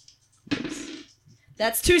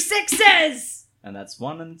 That's 2 6s! And that's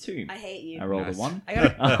 1 and 2. I hate you. I rolled Nice. a 1. I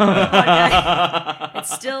got a...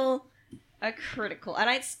 It's still a critical. And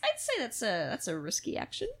I'd say that's a risky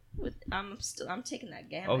action. I'm taking that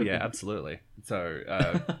gamble. Oh yeah, absolutely. So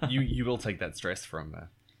you will take that stress from.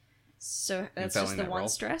 So that's failing just the that 1 roll?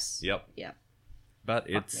 stress? Yep. Yep. But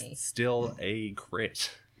me. it's still a crit.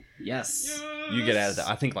 Yes. You get out of that.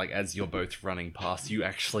 I think like as you're both running past, you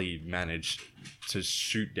actually manage to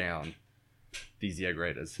shoot down these Yeg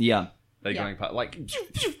Raiders. Yeah. They're Yeah. going past like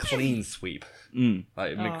clean sweep, Mm.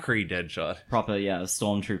 like McCree dead shot. Proper, yeah,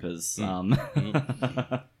 stormtroopers.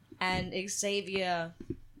 And Xavier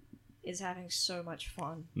is having so much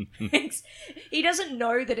fun. He doesn't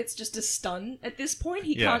know that it's just a stun at this point.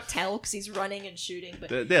 He Yeah. can't tell because he's running and shooting. But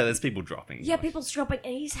There's people dropping. yeah, people's dropping,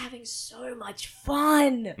 and he's having so much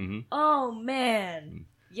fun. Mhm. Oh man,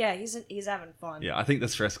 yeah, he's having fun. Yeah, I think the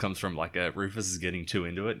stress comes from like Rufus is getting too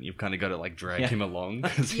into it, and you've kind of got to like drag Yeah. him along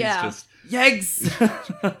because Yeah. he's just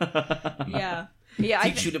Yegs! yeah, yeah. I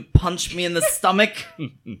Teach you to punch me in the stomach.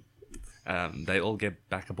 They all get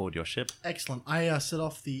back aboard your ship. Excellent. I set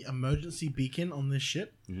off the emergency beacon on this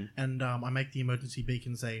ship, and I make the emergency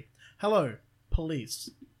beacon say, "Hello, police.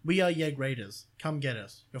 We are Yeg Raiders. Come get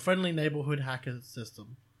us. Your friendly neighborhood hacked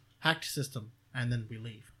system. And then we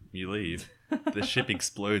leave." You leave. The ship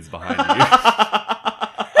explodes behind you.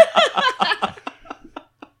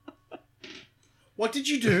 What did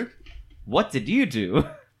you do? What did you do?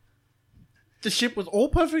 The ship was all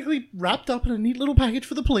perfectly wrapped up in a neat little package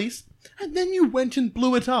for the police, and then you went and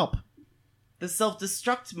blew it up. The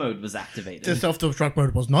self-destruct mode was activated. The self-destruct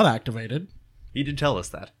mode was not activated. He did tell us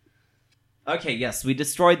that. Okay, yes, we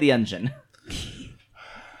destroyed the engine.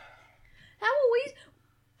 How are we?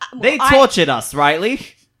 They tortured us, Riley.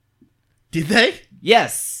 Did they?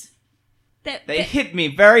 Yes. They hit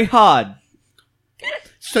me very hard.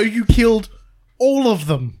 So you killed all of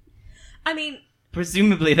them. I mean,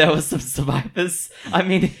 Presumably there were some survivors. I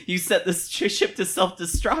mean, you set this ship to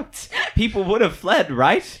self-destruct. People would have fled,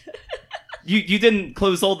 right? You didn't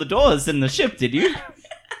close all the doors in the ship, did you?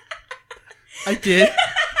 I did.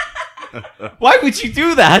 Why would you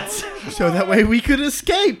do that? So that way we could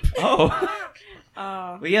escape. Oh.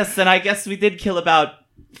 Well, yes, then I guess we did kill about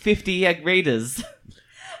 50 Egg Raiders.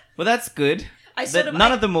 Well, that's good.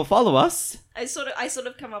 none of them will follow us. I sort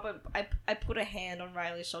of come up and I put a hand on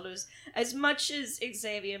Riley's shoulders. As much as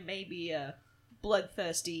Xavier may be a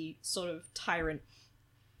bloodthirsty sort of tyrant,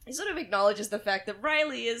 he sort of acknowledges the fact that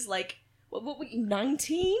Riley is like, what were you,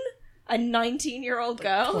 19? A 19-year-old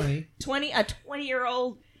girl? 20. A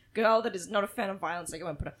 20-year-old girl that is not a fan of violence. Like,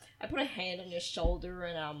 I put a hand on your shoulder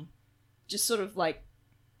and just sort of like,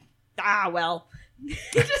 well.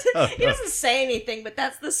 he doesn't say anything, but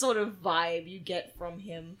that's the sort of vibe you get from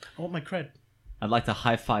him. I want my cred. I'd like to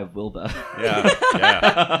high five Wilbur. Yeah,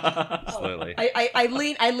 absolutely.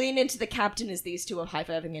 I lean into the captain as these two are high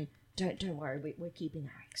fiving, and don't worry, we're keeping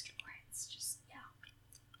our extra credits. Just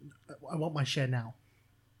I want my share now.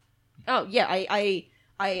 Oh yeah,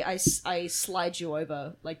 I slide you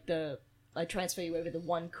over I transfer you over the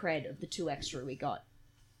 1 cred of the 2 extra we got.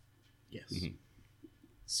 Yes. Mm-hmm.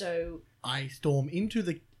 So I storm into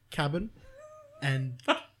the cabin and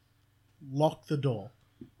lock the door.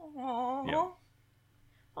 Aww. Yeah.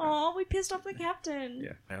 Aww, we pissed off the captain.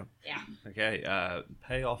 Yeah. Yeah. Okay,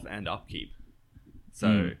 payoff and upkeep.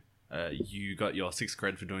 So, you got your 6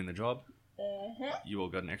 cred for doing the job. You all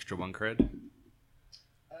got an extra 1 cred.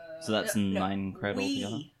 So that's 9 cred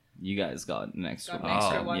altogether. You guys got an extra Got an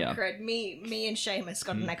extra Oh, 1 yeah. cred. Me and Seamus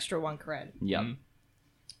got an extra 1 cred. Yep. Mhm.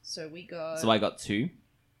 So we got. So I got 2.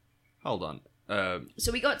 Hold on.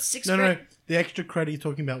 So we got 6 No, cred. no. The extra cred he's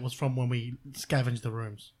talking about was from when we scavenged the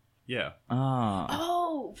rooms. Yeah. Ah.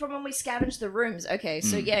 Oh, from when we scavenged the rooms. Okay,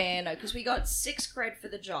 so no, because we got 6 cred for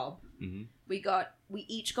the job. Mhm. We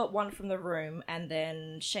each got 1 from the room, and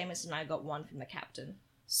then Seamus and I got 1 from the captain.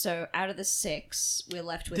 So out of the 6, we're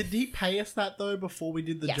left with. Did he pay us that though before we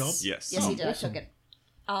did the Yes. job? Yes. Yes, he did. awesome. I took it.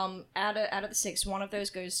 Out of the 6, 1 of those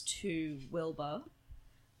goes to Wilbur,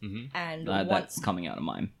 and one That's coming out of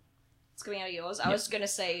mine. it's coming out of yours. I was gonna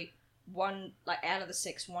say 1, like out of the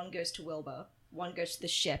 6, 1 goes to Wilbur, 1 goes to the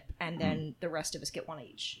ship, and then the rest of us get 1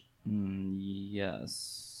 each,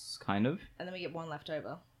 Yes. Kind of. and then we get 1 left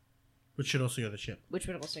over, Which should also go to the ship. which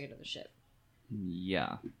would also go to the ship.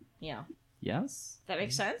 Yeah. Yeah, Yes? that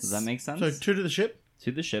makes sense. Does that make sense? So 2 to the ship,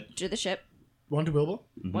 To the ship. to the ship, 1 to Wilbur,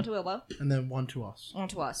 1 to Wilbur, and then 1 to us. 1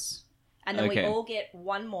 to us, and then Okay. we all get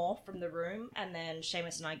 1 more from the room, and then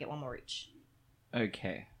Seamus and I get 1 more each.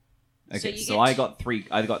 Okay. So Okay, you so, get I t- got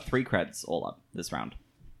 3 creds all up this round.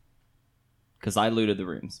 Because I looted the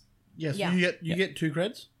rooms. Yes, Yeah. you get 2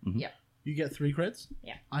 creds. Yep. You get 3 creds.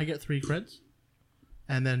 Yeah. I get 3 creds.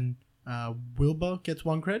 And then Wilbur gets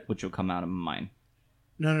 1 cred. Which will come out of mine.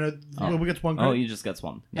 No. Oh. Wilbur gets 1 cred. Oh, you just gets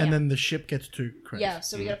 1. Yeah. And then the ship gets 2 creds. Yeah,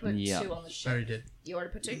 so we gotta put Yeah. 2 on the ship. Already did. You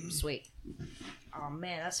already put 2? Sweet. Oh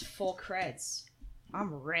man, that's 4 creds.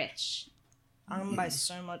 I'm rich. I'm by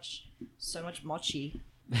so much mochi.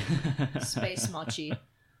 Space mochi.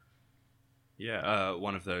 Yeah,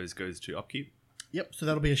 1 of those goes to upkeep. Yep, so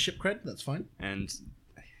that'll be a ship cred. That's fine. And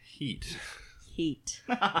heat. Heat.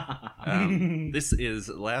 This is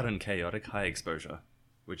loud and chaotic high exposure,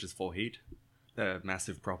 which is 4 heat.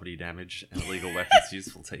 Massive property damage and illegal weapons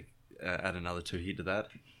use will add another 2 heat to that,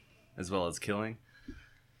 as well as killing.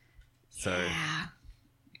 So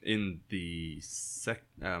in the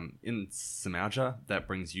in Samauja, that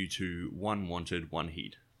brings you to 1 wanted, 1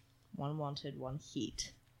 heat. 1 wanted, 1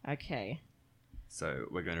 heat. Okay. So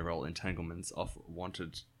we're going to roll entanglements off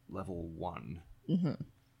wanted level 1.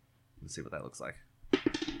 Let's see what that looks like.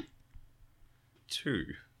 2.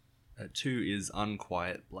 2 is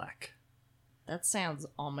unquiet black. That sounds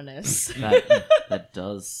ominous. that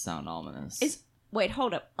does sound ominous. Wait,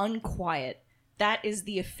 hold up. Unquiet. That is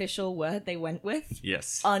the official word they went with?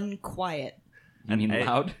 Yes. Unquiet. You mean a-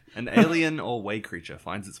 loud? An alien or way creature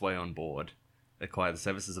finds its way on board. Acquire the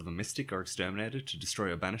services of a mystic or exterminator to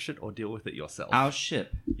destroy or banish it, or deal with it yourself. Our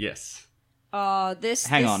ship. Yes. This...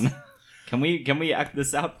 Hang this- on. Can we act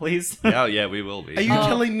this out, please? Oh yeah, we will be. Are you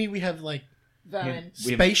telling me we have, like, Vermin.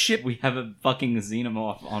 spaceship? We have a fucking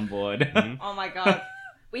xenomorph on board. Oh my god.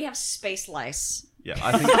 We have space lice Yeah,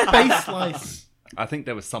 I think Space slice. I think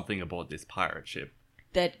there was something aboard this pirate ship.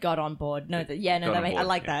 that got on board. No, Got I on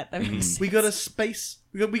like board, yeah. that. That makes sense. We got a space...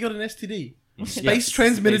 We got an STD. Yes, Space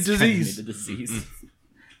transmitted disease. Transmitted disease.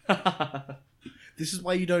 This is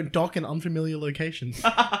why you don't dock in unfamiliar locations.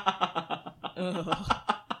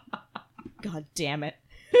 God damn it.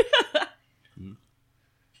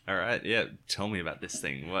 All right, yeah. Tell me about this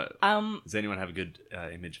thing. What? Does anyone have a good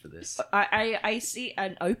image for this? I see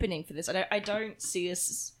an opening for this. I don't see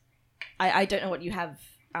this. I don't know what you have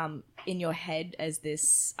in your head as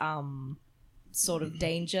this sort of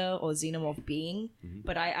danger or xenomorph being,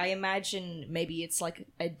 but I imagine maybe it's like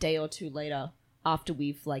a day or 2 later after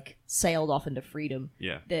we've like sailed off into freedom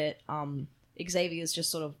Yeah. that Xavier's just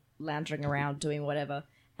sort of lounging around doing whatever,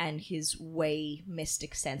 and his way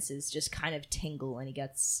mystic senses just kind of tingle, and he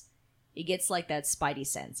gets like that spidey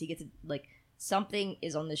sense. He gets like something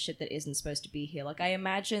is on the ship that isn't supposed to be here. Like I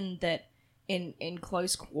imagine that in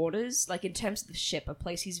close quarters, like in terms of the ship, a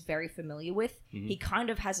place he's very familiar with, he kind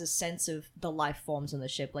of has a sense of the life forms on the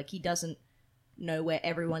ship. Like he doesn't know where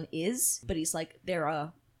everyone is, but he's like,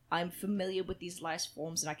 I'm familiar with these life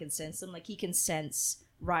forms and I can sense them. Like he can sense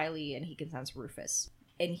Riley and he can sense Rufus,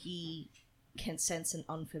 and he can sense an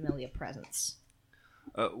unfamiliar presence.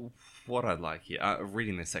 What I'd like here,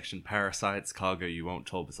 reading this section: parasites, cargo you won't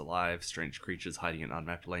tell is alive, strange creatures hiding in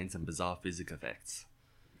unmapped lanes, and bizarre physical effects.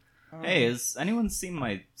 Hey, has anyone seen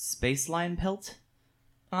my space lion pelt?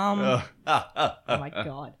 Oh my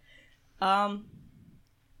god.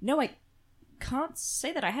 No, I can't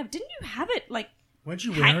say that I have. Didn't you have it, like... Weren't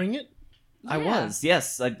you wearing it? I was,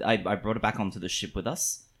 yes. I brought it back onto the ship with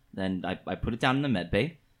us. Then I put it down in the med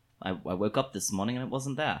bay. I woke up this morning and it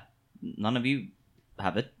wasn't there. None of you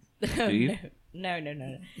have it, do you? No.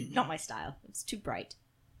 Not my style. It's too bright.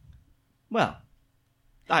 Well,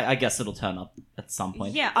 I guess it'll turn up at some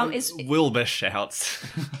point. Yeah, Wilbur shouts.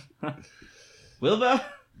 Wilbur?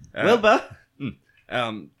 Wilbur?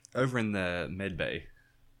 Over in the med bay.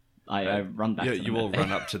 I run back to the you all med bay.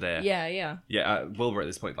 run up to there. Yeah. Yeah, Wilbur at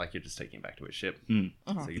this point, like, you're just taking him back to his ship. So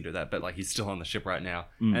you can do that. But, like, he's still on the ship right now.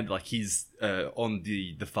 And, like, he's on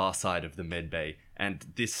the far side of the med bay. And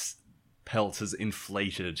this pelt has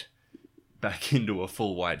inflated back into a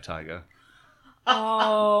full white tiger.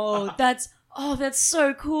 That's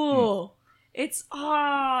so cool. It's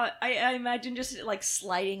I imagine just like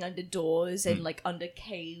sliding under doors and like under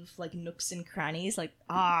cave like nooks and crannies. Like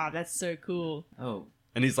that's so cool. Oh.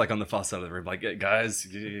 And he's like on the far side of the room, like, guys,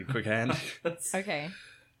 quick hand. Okay.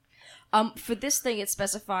 For this thing, it's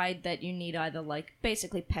specified that you need either like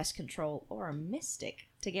basically pest control or a mystic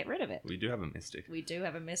to get rid of it. We do have a mystic. We do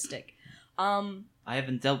have a mystic. I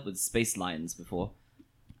haven't dealt with space lions before.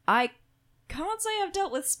 I can't say I've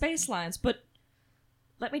dealt with space lions, but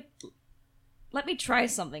let me try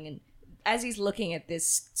something. And as he's looking at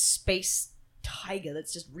this space tiger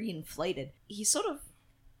that's just reinflated, he sort of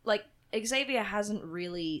like Xavier hasn't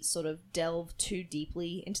really sort of delved too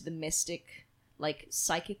deeply into the mystic, like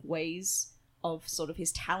psychic ways of sort of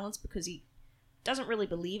his talents because he doesn't really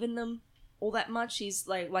believe in them all that much. He's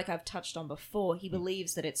like I've touched on before, he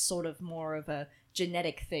believes that it's sort of more of a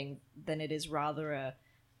genetic thing than it is rather a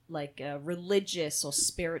religious or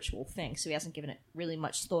spiritual thing. So he hasn't given it really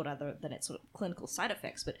much thought other than its sort of clinical side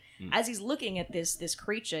effects. But as he's looking at this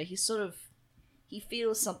creature, he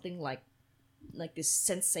feels something like this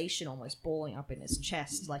sensation almost balling up in his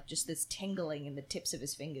chest, like just this tingling in the tips of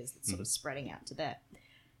his fingers that's sort of spreading out to there.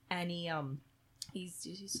 And he's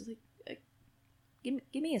like,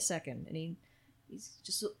 give me a second. And he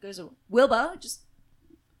just goes, Wilbur, just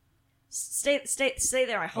stay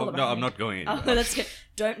there. I hold him. No, I'm not going anywhere. Oh, that's good.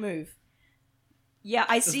 Don't move. Yeah,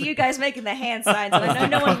 I see you guys making the hand signs, and I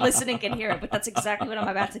know no one listening can hear it, but that's exactly what I'm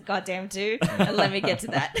about to goddamn do. And let me get to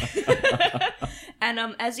that. And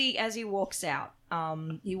as he walks out,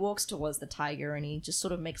 he walks towards the tiger, and he just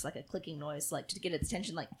sort of makes like a clicking noise, like to get its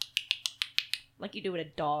attention, like you do with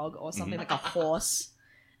a dog or something, like a horse.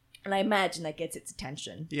 And I imagine that gets its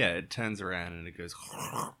attention. Yeah, it turns around and it goes...